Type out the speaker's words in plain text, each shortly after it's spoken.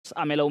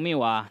Alex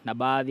amelaumiwa na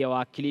baadhi ya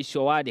waakilishi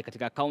wa wadi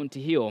katika kaunti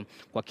hiyo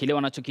kwa kile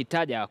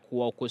wanachokitaja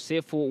kuwa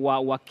ukosefu wa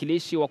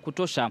uwakilishi wa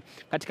kutosha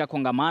katika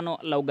kongamano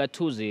la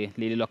ugatuzi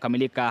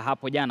lililokamilika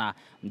hapo jana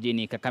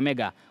mjini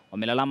Kakamega.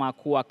 Wamelalama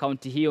kuwa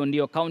kaunti hiyo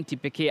ndiyo kaunti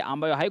pekee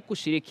ambayo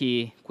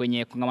haikushiriki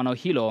kwenye kongamano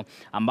hilo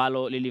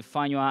ambalo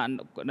lilifanywa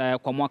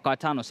kwa mwaka wa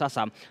 5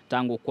 sasa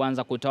tangu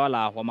kuanza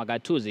kutawala wa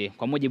magatuzi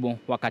kwa mujibu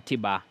wa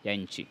katiba ya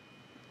nchi.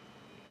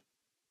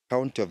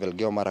 County of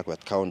Elgeyo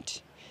Marakwet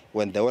County,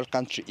 when the whole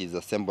country is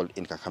assembled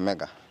in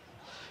Kakamega,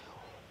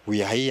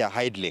 we are here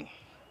idling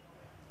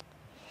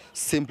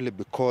simply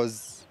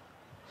because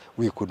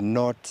we could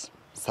not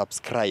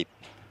subscribe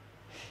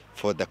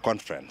for the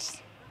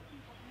conference.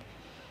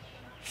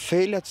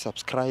 Failure to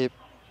subscribe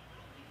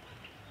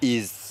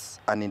is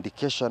an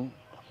indication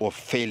of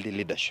failed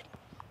leadership.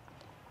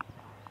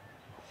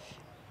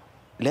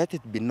 Let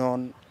it be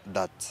known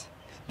that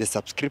the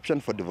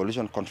subscription for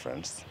devolution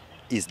conference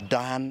is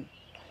done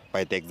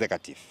by the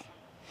executive,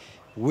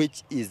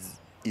 which is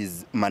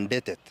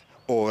mandated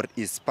or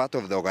is part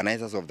of the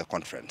organizers of the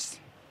conference,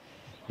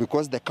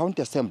 because the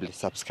county assembly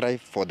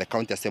subscribe for the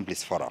county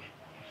assembly's forum,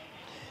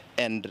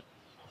 and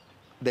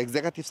the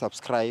executive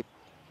subscribe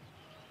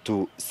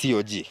to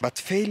COG. But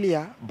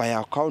failure by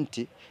our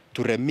county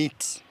to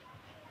remit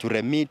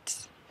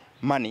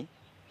money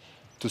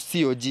to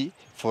COG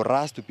for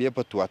us to be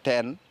able to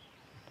attend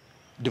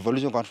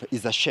devolution conference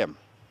is a shame.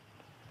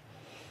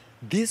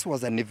 This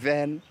was an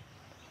event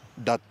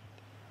that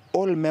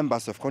all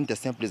members of county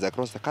assemblies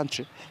across the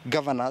country,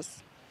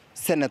 governors,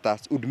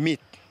 senators would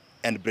meet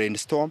and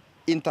brainstorm,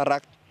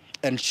 interact,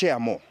 and share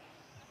more.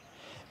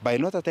 By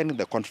not attending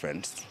the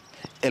conference,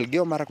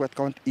 Elgeyo Marakwet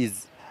County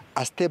is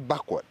a step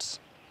backwards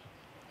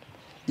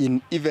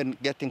in even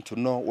getting to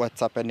know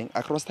what's happening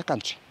across the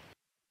country.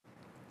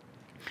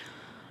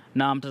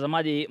 Na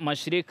mtazamaji,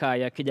 mashirika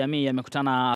ya kijamii yamekutana